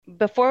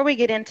Before we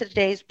get into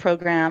today's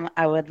program,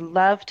 I would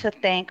love to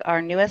thank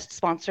our newest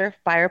sponsor,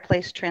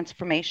 Fireplace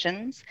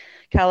Transformations,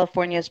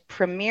 California's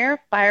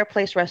premier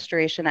fireplace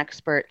restoration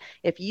expert.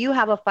 If you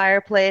have a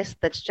fireplace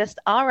that's just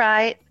all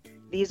right,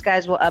 these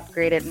guys will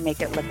upgrade it and make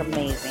it look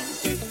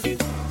amazing.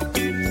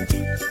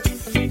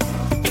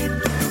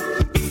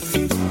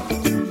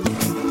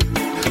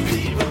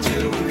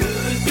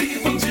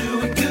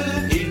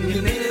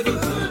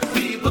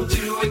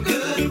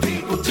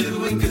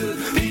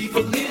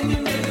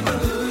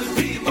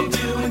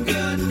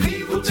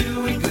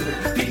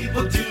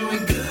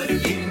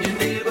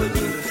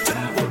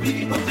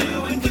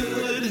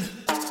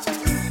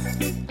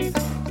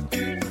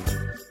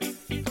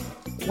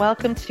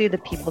 Welcome to the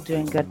People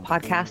Doing Good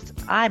podcast.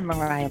 I'm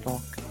Mariah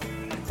Volk.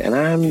 And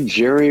I'm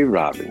Jerry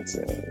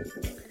Robinson.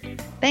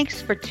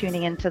 Thanks for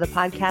tuning into the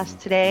podcast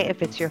today.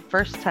 If it's your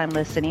first time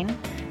listening,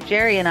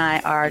 Jerry and I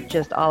are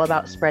just all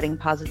about spreading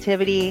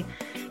positivity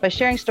by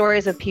sharing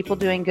stories of people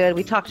doing good.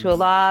 We talk to a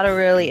lot of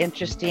really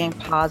interesting,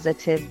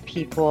 positive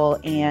people,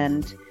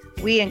 and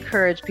we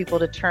encourage people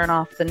to turn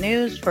off the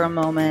news for a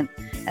moment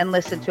and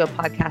listen to a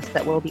podcast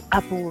that will be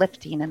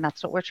uplifting, and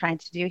that's what we're trying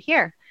to do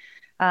here.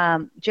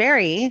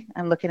 Jerry,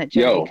 I'm looking at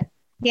Jerry. Yo.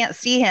 Can't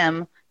see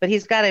him, but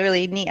he's got a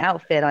really neat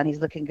outfit on. He's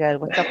looking good.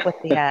 What's up with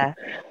the?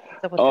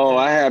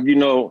 I have. You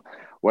know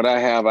what I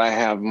have? I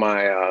have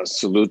my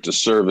Salute to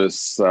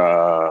Service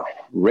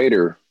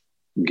Raider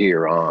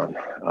gear on.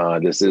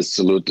 This is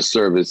Salute to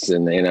Service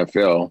in the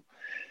NFL,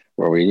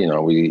 where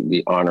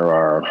we honor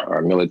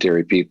our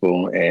military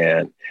people,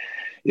 and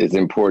it's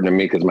important to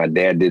me because my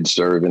dad did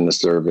serve in the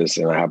service,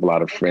 and I have a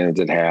lot of friends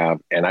that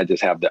have, and I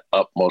just have the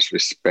utmost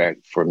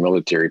respect for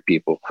military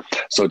people.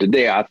 So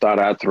today I thought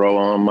I'd throw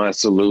on my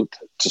Salute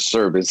to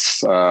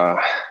Service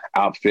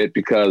outfit,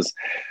 because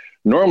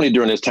normally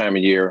during this time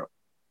of year,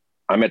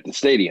 I'm at the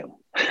stadium,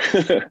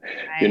 right.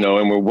 And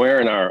we're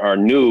wearing our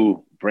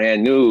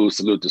brand new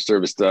Salute to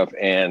Service stuff.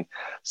 And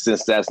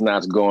since that's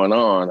not going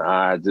on,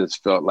 I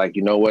just felt like,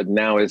 you know what,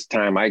 now it's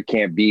time. I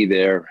can't be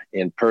there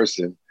in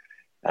person.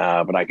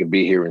 But I could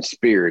be here in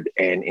spirit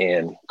and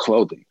in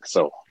clothing.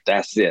 So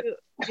that's it.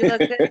 You look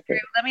good.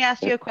 Let me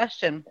ask you a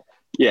question.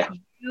 Yeah.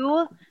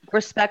 You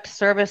respect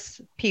service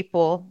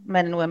people,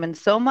 men and women,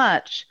 so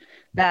much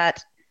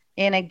that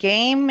in a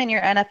game in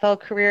your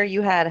NFL career,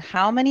 you had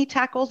how many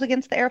tackles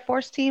against the Air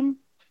Force team?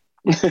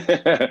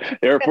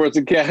 Air Force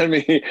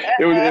Academy.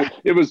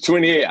 It was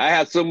 28. I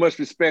had so much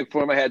respect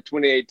for him. I had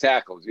 28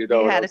 tackles. You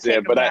know what I'm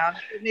saying? But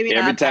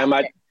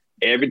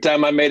every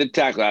time I made a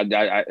tackle,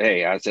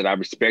 I said, I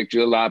respect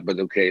you a lot, but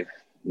okay,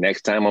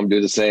 next time I'm gonna do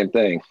the same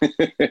thing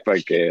if I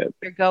can.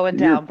 You're going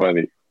down.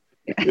 You're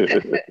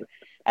funny.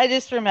 I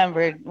just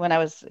remembered when I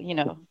was,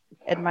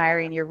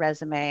 admiring your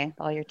resume,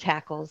 all your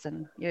tackles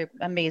and your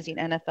amazing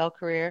NFL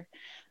career.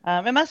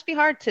 It must be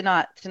hard to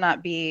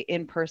not be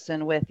in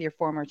person with your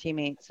former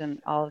teammates and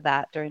all of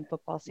that during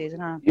football season,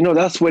 huh?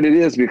 That's what it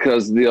is,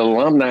 because the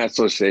Alumni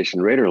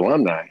Association, Raider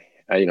Alumni,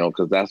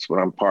 because that's what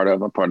I'm part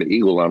of. I'm part of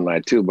Eagle Alumni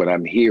too, but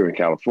I'm here in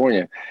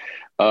California.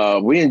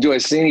 We enjoy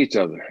seeing each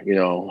other,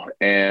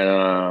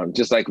 and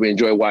just like we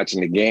enjoy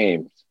watching the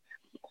games.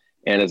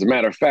 And as a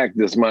matter of fact,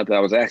 this month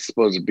I was actually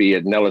supposed to be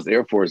at Nellis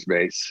Air Force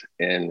Base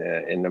in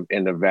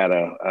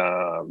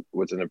Nevada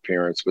with an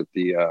appearance with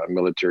the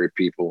military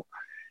people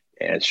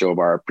and show of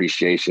our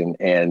appreciation.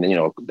 And,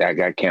 that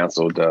got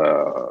canceled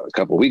a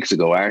couple of weeks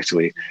ago,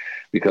 actually,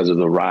 because of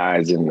the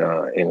rise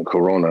in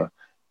Corona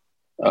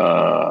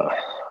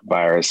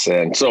virus.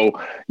 And so,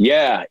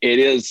 yeah, it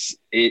is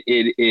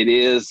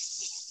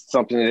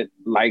something that,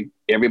 like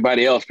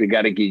everybody else, we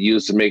got to get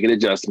used to making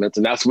adjustments,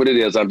 and that's what it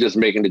is. I'm just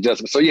making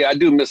adjustments. So yeah, I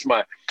do miss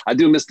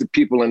the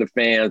people and the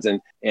fans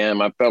and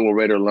my fellow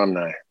Raider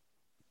alumni.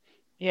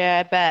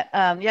 Yeah, I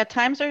bet.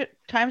 Times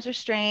are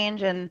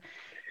strange, and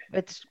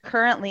it's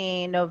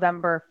currently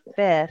November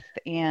 5th,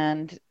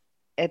 and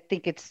I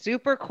think it's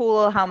super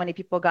cool how many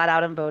people got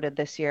out and voted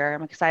this year.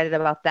 I'm excited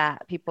about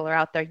that. People are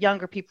out there,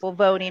 younger people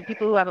voting,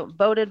 people who haven't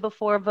voted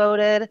before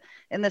voted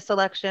in this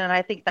election. And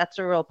I think that's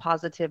a real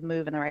positive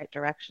move in the right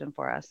direction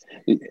for us.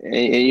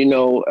 And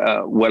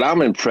what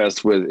I'm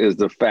impressed with is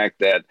the fact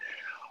that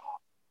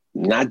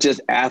not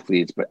just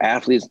athletes, but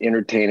athletes,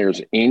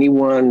 entertainers,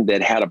 anyone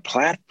that had a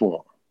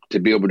platform to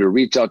be able to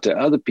reach out to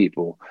other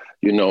people,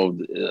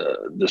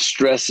 the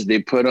stress that they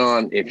put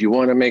on. If you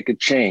want to make a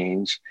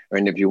change,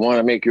 and if you want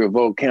to make your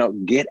vote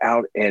count, get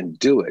out and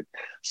do it.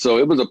 So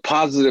it was a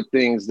positive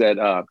things that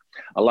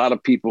a lot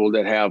of people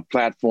that have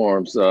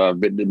platforms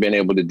been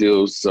able to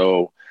do.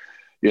 So,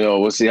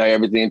 we'll see how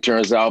everything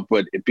turns out,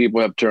 but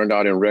people have turned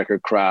out in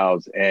record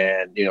crowds,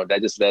 and, that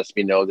just lets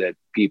me know that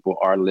people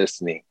are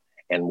listening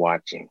and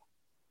watching.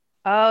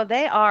 Oh,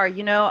 they are.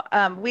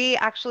 We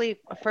actually,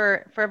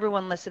 for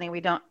everyone listening,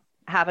 we don't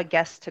have a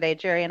guest today.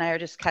 Jerry and I are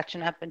just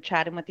catching up and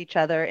chatting with each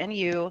other and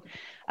you.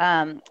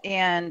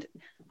 And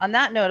on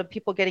that note of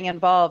people getting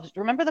involved,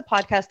 remember the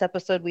podcast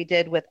episode we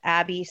did with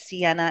Abby,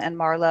 Sienna, and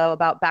Marlo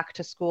about back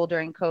to school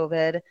during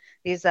COVID?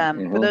 These,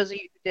 for those of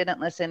you who didn't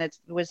listen, it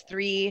was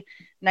 3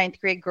 ninth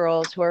grade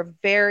girls who are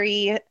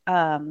very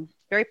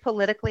very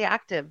politically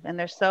active, and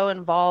they're so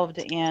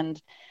involved.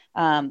 And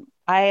I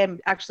am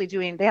actually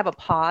they have a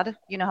pod.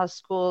 You know how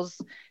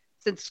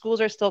since schools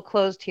are still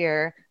closed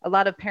here, a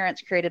lot of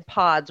parents created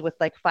pods with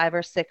like 5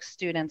 or 6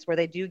 students where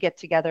they do get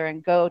together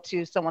and go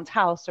to someone's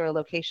house or a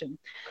location.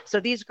 So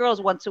these girls,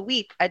 once a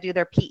week, I do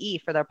their PE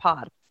for their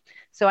pod.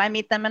 So I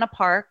meet them in a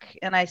park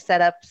and I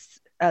set up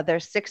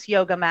there's 6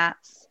 yoga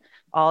mats,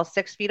 all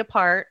 6 feet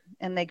apart,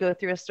 and they go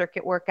through a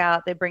circuit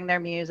workout. They bring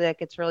their music.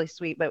 It's really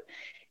sweet. But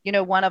you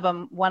know, one of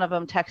them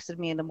texted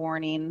me in the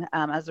morning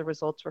as the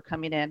results were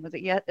coming in. Was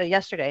it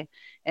yesterday?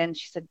 And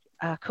she said,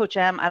 Coach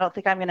M, I don't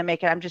think I'm going to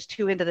make it. I'm just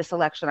too into this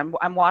election.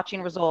 I'm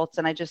watching results,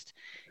 and I just,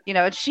 you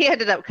know, and she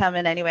ended up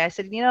coming anyway. I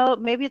said, you know,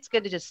 maybe it's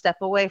good to just step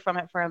away from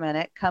it for a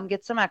minute, come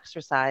get some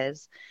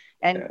exercise,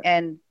 and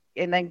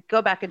then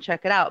go back and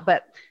check it out.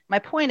 But my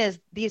point is,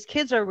 these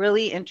kids are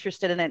really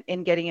interested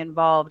in getting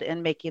involved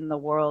in making the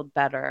world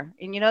better.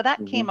 And, you know,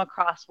 that came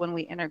across when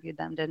we interviewed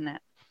them, didn't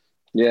it?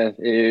 Yeah,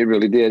 it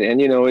really did. And,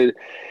 you know,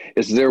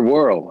 it's their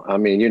world. I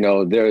mean, you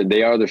know,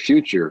 they are the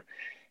future.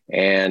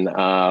 And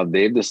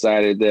they've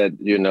decided that,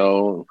 you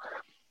know,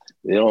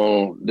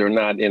 they're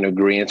not in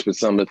agreement with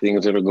some of the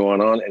things that are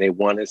going on, and they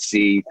want to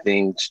see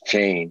things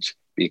change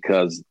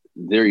because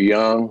they're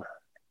young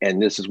and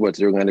this is what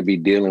they're going to be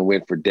dealing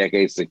with for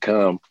decades to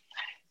come.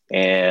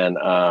 And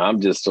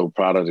I'm just so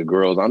proud of the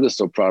girls. I'm just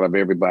so proud of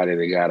everybody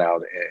that got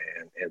out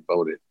and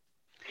voted.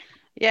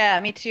 Yeah,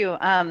 me too.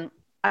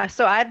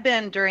 So I've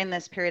been, during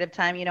this period of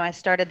time, you know, I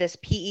started this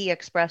PE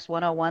Express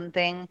 101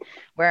 thing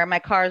where my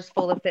car is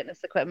full of fitness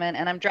equipment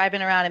and I'm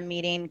driving around and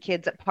meeting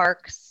kids at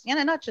parks. You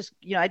know, not just,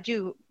 you know, I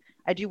do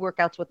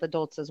workouts with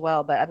adults as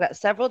well, but I've got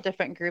several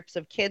different groups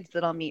of kids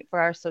that I'll meet for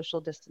our social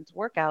distance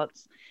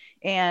workouts.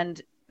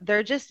 And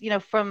they're just, you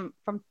know, from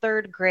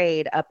 3rd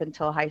grade up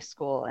until high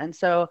school. And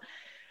so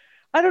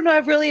I don't know,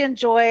 I've really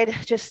enjoyed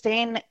just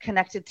staying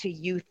connected to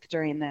youth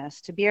during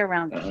this, to be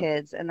around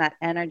kids and that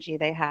energy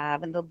they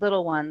have, and the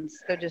little ones,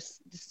 they're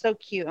just so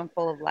cute and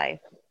full of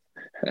life.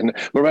 And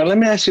Mariah, let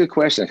me ask you a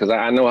question, because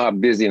I know how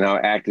busy and how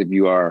active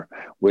you are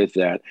with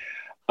that.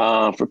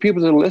 For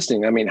people that are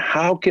listening, I mean,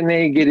 how can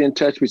they get in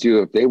touch with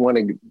you if they want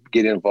to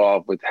get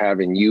involved with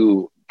having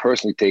you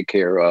personally take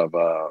care of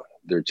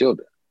their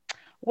children?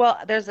 Well,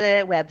 there's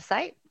a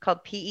website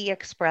called PE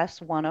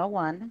Express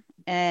 101,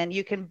 and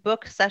you can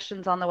book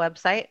sessions on the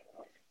website.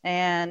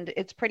 And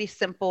it's pretty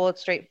simple.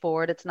 It's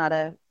straightforward. It's not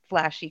a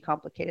flashy,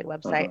 complicated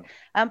website.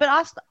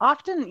 But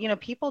often, you know,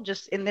 people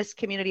just in this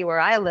community where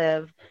I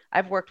live,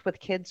 I've worked with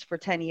kids for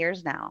 10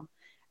 years now.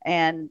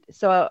 And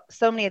so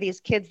many of these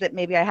kids that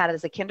maybe I had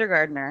as a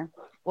kindergartner,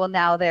 well,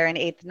 now they're in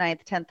 8th,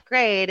 9th, 10th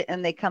grade,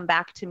 and they come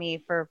back to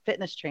me for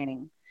fitness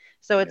training.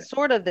 So it's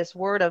sort of this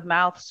word of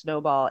mouth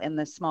snowball in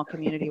this small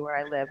community where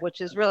I live,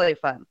 which is really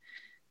fun.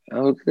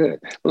 Oh, good.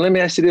 Well, let me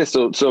ask you this.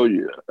 So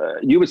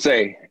you would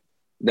say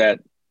that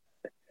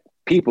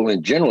people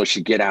in general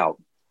should get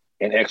out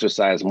and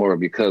exercise more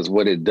because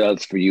what it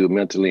does for you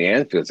mentally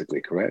and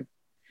physically, correct?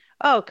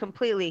 Oh,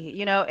 completely.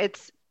 You know,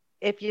 it's,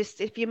 if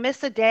you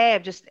miss a day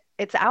of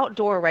it's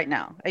outdoor right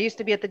now. I used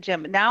to be at the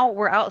gym. Now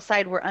we're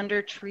outside, we're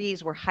under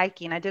trees, we're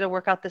hiking. I did a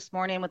workout this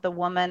morning with a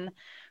woman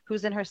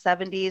who's in her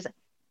 70s.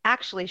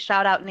 Actually,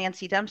 shout out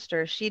Nancy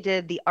Dempster. She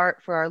did the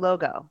art for our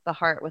logo, the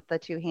heart with the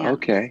 2 hands.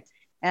 Okay.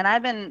 And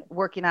I've been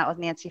working out with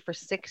Nancy for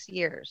 6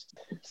 years.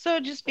 So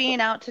just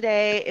being out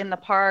today in the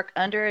park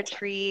under a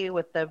tree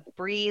with the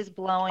breeze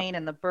blowing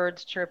and the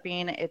birds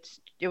chirping,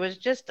 it's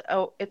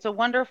a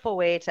wonderful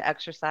way to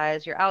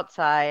exercise. You're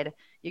outside,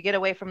 you get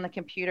away from the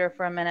computer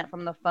for a minute,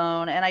 from the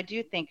phone. And I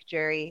do think,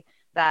 Jerry,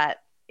 that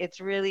it's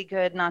really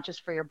good, not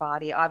just for your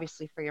body,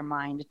 obviously for your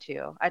mind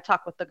too. I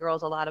talk with the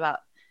girls a lot about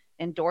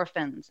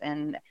endorphins,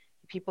 and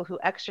people who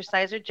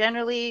exercise are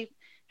generally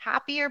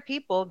happier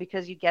people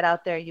because you get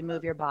out there, you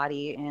move your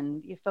body,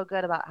 and you feel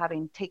good about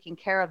taking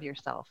care of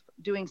yourself,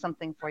 doing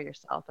something for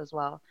yourself as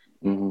well.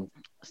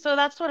 So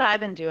that's what I've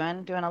been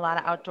doing a lot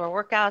of outdoor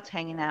workouts,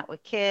 hanging out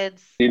with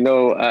kids. You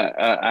know,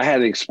 I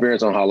had an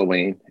experience on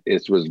Halloween.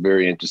 It was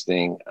very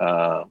interesting.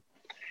 And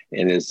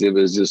it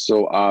was just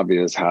so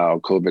obvious how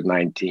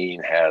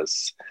COVID-19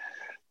 has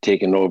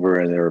taken over,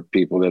 and there are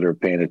people that are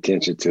paying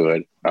attention to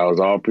it. I was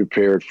all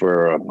prepared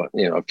for,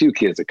 a few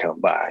kids to come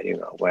by,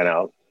 went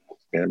out,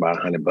 spent about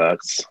 $100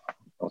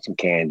 on some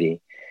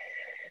candy.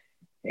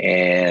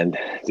 And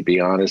to be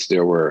honest,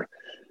 there were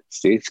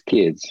 6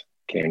 kids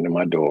came to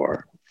my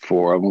door,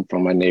 4 of them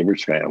from my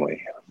neighbor's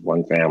family,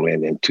 one family,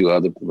 and then 2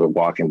 other were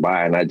walking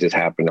by. And I just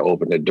happened to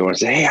open the door and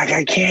say, "Hey, I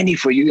got candy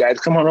for you guys.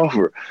 Come on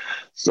over."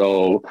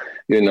 So,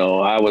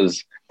 I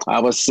was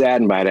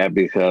saddened by that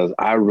because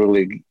I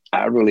really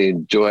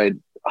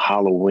enjoyed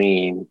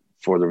Halloween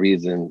for the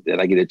reason that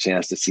I get a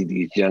chance to see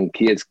these young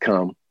kids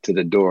come to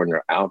the door in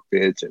their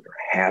outfits, and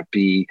they're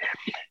happy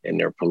and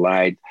they're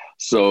polite.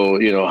 So,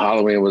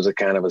 Halloween was a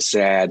kind of a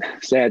sad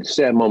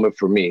moment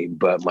for me,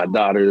 but my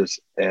daughters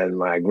and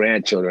my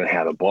grandchildren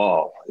had a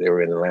ball. They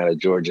were in Atlanta,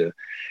 Georgia,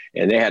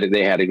 and they had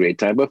a great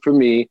time. But for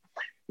me,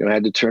 I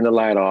had to turn the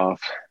light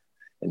off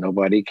and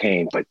nobody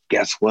came. But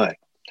guess what?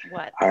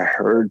 What? I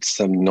heard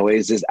some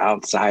noises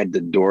outside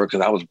the door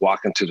because I was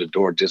walking to the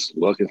door just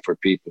looking for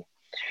people,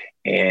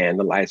 and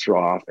the lights were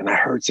off, and I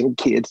heard some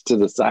kids to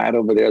the side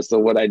over there. So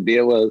what I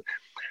did was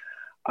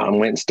I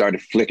went and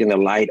started flicking the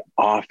light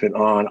off and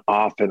on,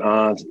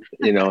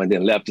 and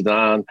then left it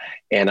on.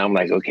 And I'm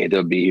like, okay,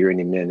 they'll be here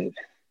any minute.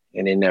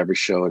 And they never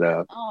showed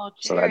up. Oh,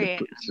 So I had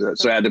to Jerry.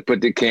 I had to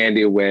put the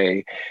candy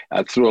away.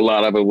 I threw a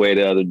lot of it away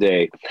the other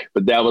day,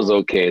 but that was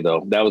okay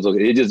though. That was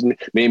okay. It just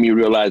made me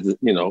realize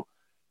that,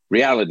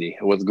 reality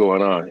of what's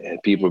going on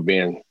and people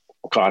being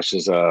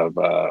cautious of,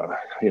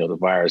 the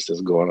virus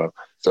that's going on.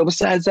 So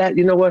besides that,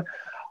 you know what?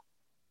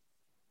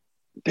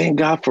 Thank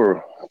God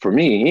for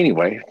me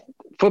anyway,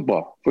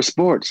 football, for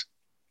sports,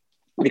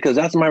 because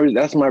that's my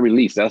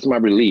release. That's my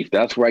relief.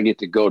 That's where I get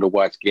to go to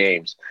watch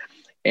games.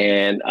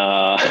 And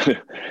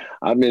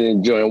I've been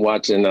enjoying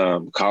watching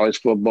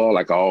college football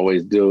like I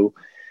always do.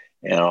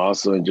 And I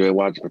also enjoy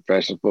watching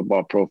professional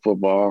football, pro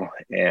football.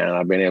 And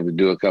I've been able to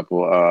do a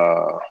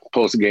couple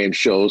post-game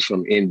shows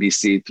from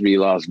NBC3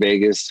 Las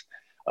Vegas,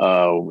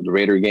 the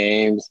Raider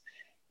games.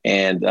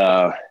 And,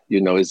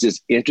 it's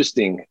just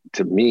interesting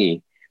to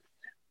me,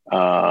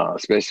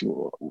 especially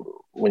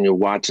when you're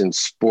watching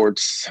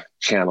sports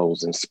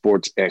channels and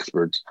sports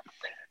experts,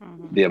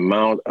 the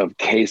amount of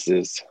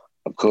cases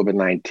of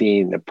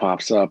COVID-19 that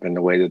pops up and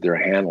the way that they're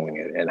handling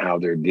it and how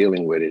they're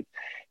dealing with it.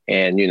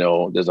 And,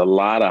 there's a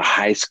lot of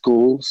high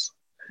school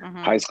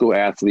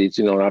athletes,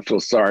 and I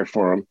feel sorry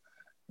for them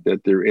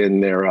that they're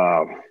in their,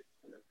 a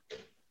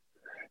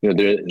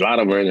lot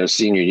of them are in their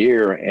senior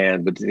year,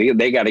 but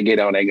they got to get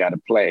out, they got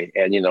to play.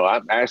 And,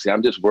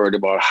 I'm just worried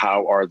about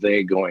how are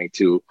they going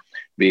to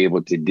be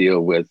able to deal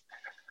with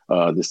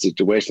the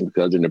situation,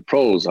 because in the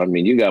pros, I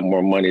mean, you got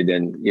more money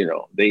than,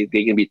 they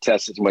can be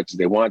tested as much as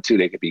they want to.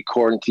 They could be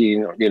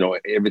quarantined,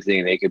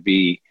 everything. They could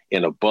be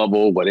in a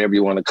bubble, whatever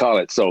you want to call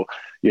it. So,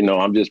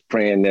 I'm just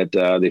praying that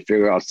they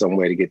figure out some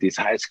way to get these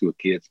high school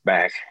kids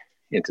back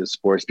into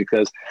sports,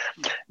 because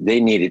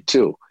they need it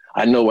too.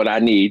 I know what I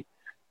need.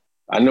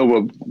 I know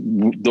what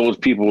those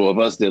people of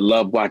us that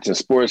love watching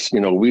sports,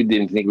 we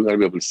didn't think we were going to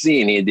be able to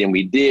see any, and then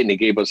we did, and it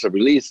gave us a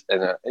release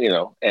and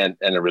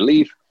a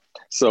relief.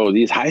 So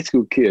these high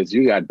school kids,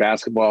 you got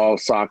basketball,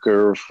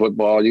 soccer,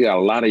 football, you got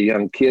a lot of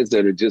young kids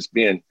that are just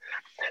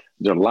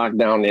they're locked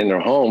down in their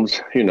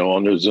homes,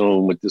 on their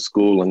Zoom with the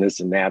school and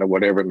this and that or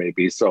whatever it may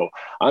be. So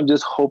I'm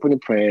just hoping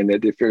and praying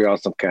that they figure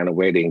out some kind of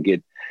way they can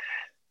get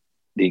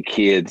the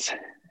kids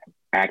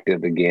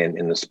active again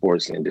in the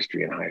sports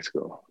industry in high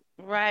school.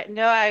 Right.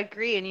 No, I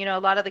agree. And, a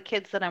lot of the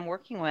kids that I'm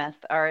working with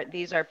are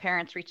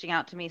parents reaching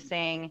out to me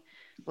saying,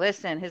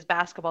 listen, his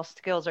basketball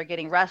skills are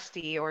getting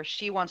rusty, or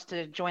she wants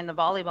to join the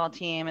volleyball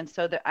team. And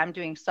so that I'm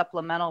doing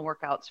supplemental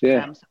workouts for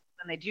them. So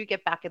when they do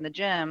get back in the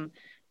gym,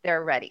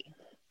 they're ready.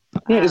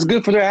 Yeah, it's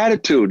good for their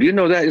attitude.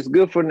 That it's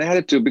good for an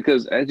attitude,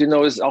 because as you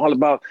know, it's all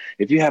about,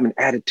 if you have an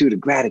attitude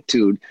of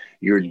gratitude,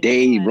 your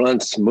day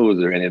runs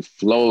smoother and it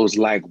flows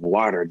like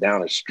water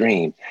down a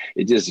stream.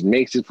 It just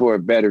makes it for a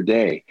better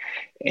day.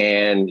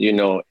 And,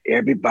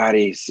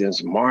 everybody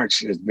since March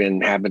has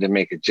been having to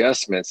make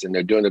adjustments, and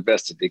they're doing the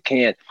best that they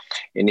can.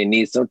 And they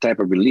need some type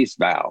of release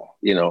valve,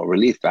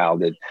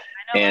 that,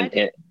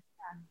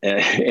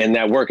 and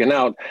that working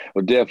out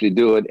will definitely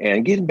do it.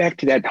 And getting back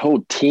to that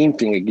whole team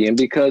thing again,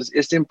 because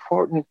it's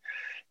important.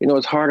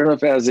 It's hard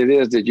enough as it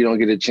is that you don't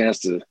get a chance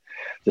to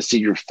see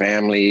your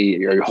family,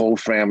 your whole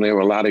family, or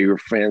a lot of your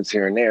friends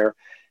here and there.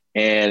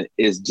 And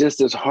it's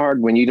just as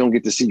hard when you don't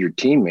get to see your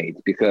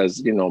teammates,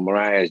 because,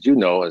 Mariah, as as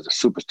a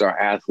superstar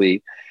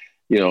athlete,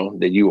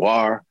 that you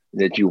were,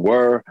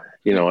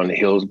 in the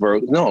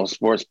Hillsborough,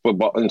 sports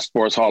football and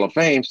sports Hall of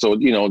Fame. So,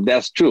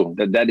 that's true.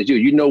 That is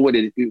you. What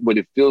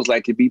it feels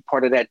like to be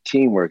part of that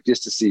teamwork,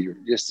 just to see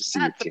That's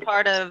your team. a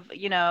part of,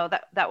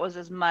 that was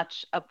as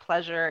much a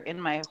pleasure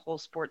in my whole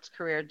sports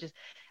career, just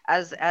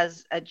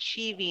as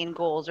achieving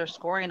goals or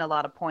scoring a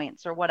lot of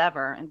points or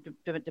whatever, and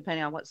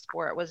depending on what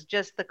sport, it was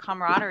just the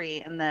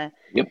camaraderie and the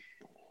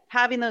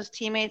having those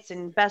teammates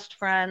and best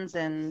friends,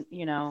 and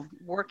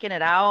working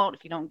it out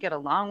if you don't get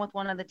along with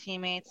one of the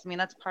teammates. I mean,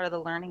 that's part of the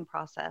learning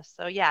process.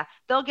 So yeah,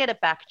 they'll get it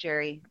back,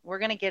 Jerry. We're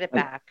gonna get it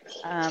back.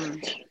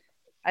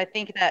 I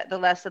think that the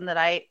lesson that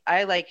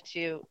I like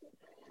to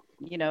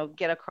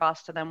get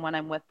across to them when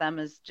I'm with them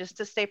is just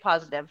to stay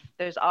positive.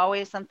 There's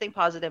always something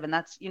positive, and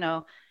that's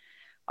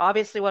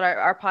obviously what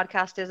our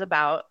podcast is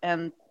about.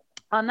 And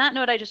on that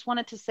note, I just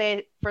wanted to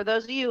say, for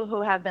those of you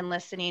who have been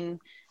listening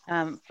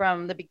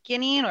from the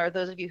beginning, or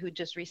those of you who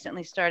just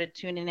recently started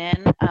tuning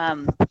in,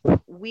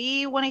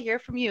 we want to hear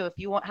from you. If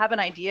you have an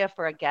idea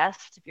for a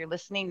guest, if you're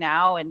listening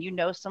now and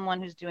someone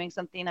who's doing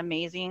something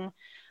amazing,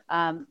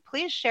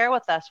 please share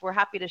with us. We're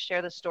happy to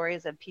share the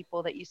stories of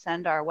people that you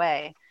send our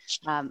way.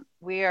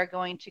 We are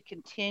going to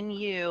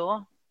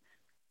continue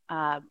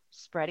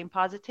spreading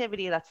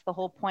positivity. That's the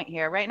whole point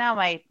here. Right now,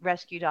 my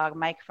rescue dog,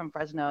 Mike from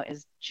Fresno,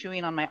 is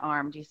chewing on my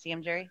arm. Do you see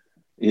him, Jerry?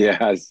 Yeah,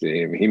 I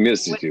see him. He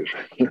misses you.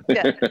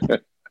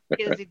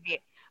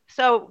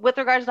 So with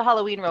regards to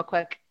Halloween, real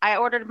quick, I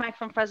ordered Mike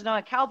from Fresno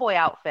a cowboy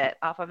outfit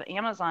off of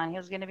Amazon. He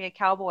was going to be a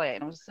cowboy,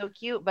 and it was so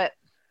cute. But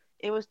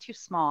it was too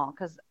small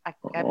because I've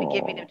been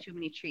giving him too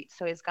many treats,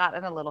 so he's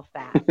gotten a little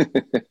fat.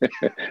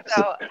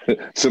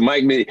 So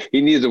Mike,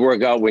 he needs to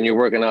work out when you're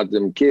working out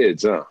them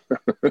kids, huh?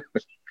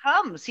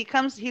 He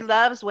comes. He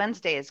loves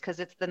Wednesdays because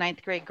it's the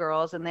 9th grade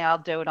girls and they all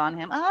dote on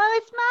him.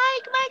 Oh, it's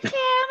Mike. Mike's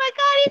here. Oh my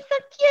God, he's so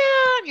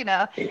cute. You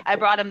know, I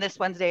brought him this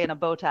Wednesday in a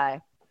bow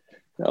tie.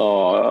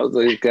 Oh, so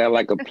he's got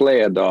like a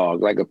player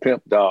dog, like a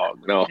pimp dog.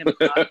 No. Pimp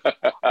dog. I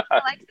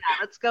like that.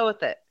 Let's go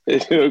with it.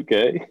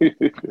 Okay.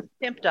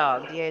 Pimp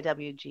dog,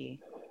 DAWG.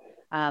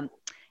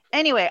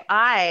 Anyway,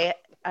 I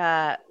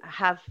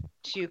have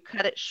to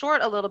cut it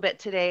short a little bit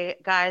today,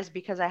 guys,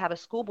 because I have a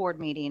school board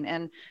meeting.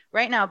 And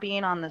right now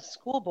being on the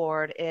school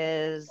board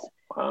is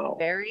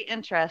very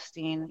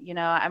interesting. You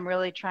know, I'm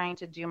really trying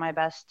to do my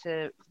best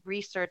to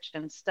research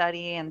and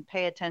study and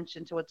pay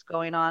attention to what's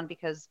going on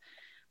because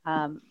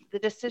the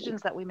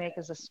decisions that we make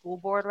as a school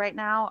board right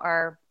now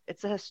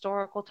it's a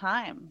historical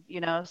time,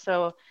 you know,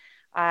 so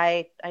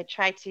I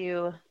try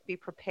to be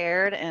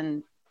prepared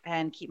and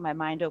keep my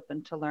mind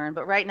open to learn.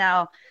 But right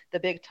now, the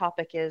big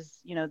topic is,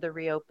 you know, the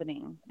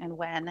reopening and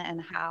when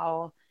and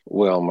how.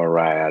 Well,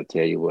 Mariah, I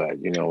tell you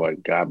what, you know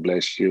what, God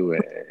bless you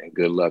and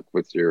good luck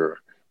with your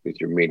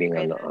meeting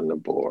on the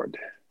board.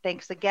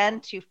 Thanks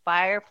again to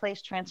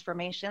Fireplace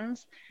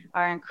Transformations,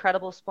 our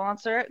incredible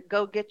sponsor.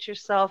 Go get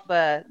yourself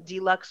a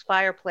deluxe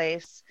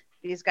fireplace.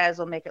 These guys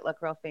will make it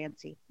look real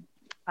fancy.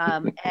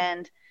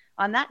 And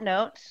on that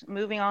note,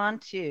 moving on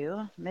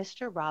to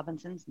Mr.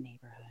 Robinson's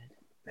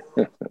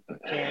Neighborhood.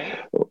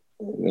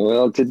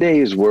 Well,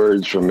 today's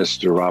words from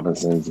Mr.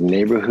 Robinson's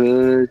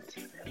Neighborhood.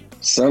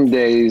 Some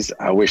days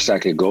I wish I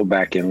could go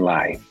back in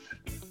life,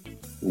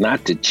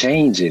 not to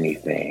change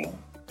anything,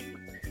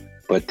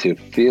 but to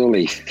feel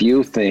a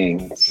few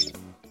things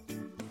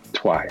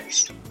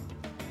twice.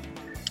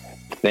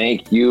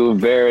 Thank you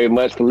very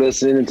much for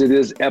listening to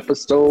this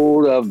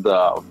episode of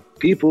the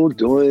People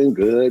Doing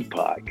Good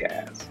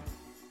podcast.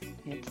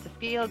 It's the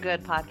Feel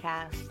Good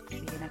podcast. See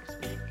you next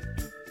week.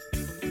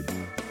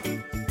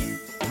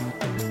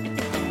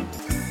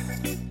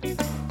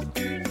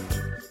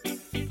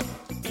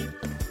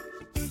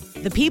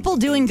 The People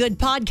Doing Good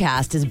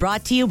podcast is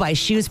brought to you by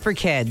Shoes for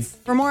Kids.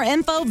 For more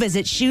info,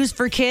 visit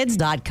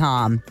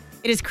shoesforkids.com.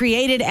 It is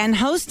created and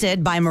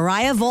hosted by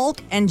Mariah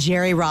Volk and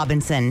Jerry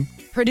Robinson.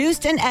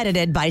 Produced and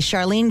edited by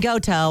Charlene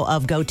Goto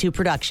of GoTo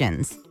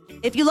Productions.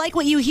 If you like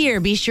what you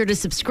hear, be sure to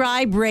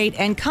subscribe, rate,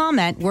 and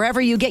comment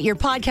wherever you get your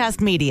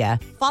podcast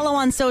media. Follow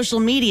on social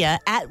media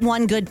at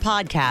One Good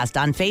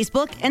Podcast on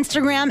Facebook,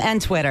 Instagram,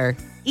 and Twitter.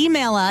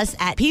 Email us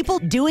at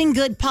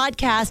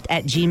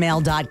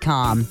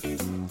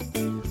peopledoinggoodpodcast@gmail.com.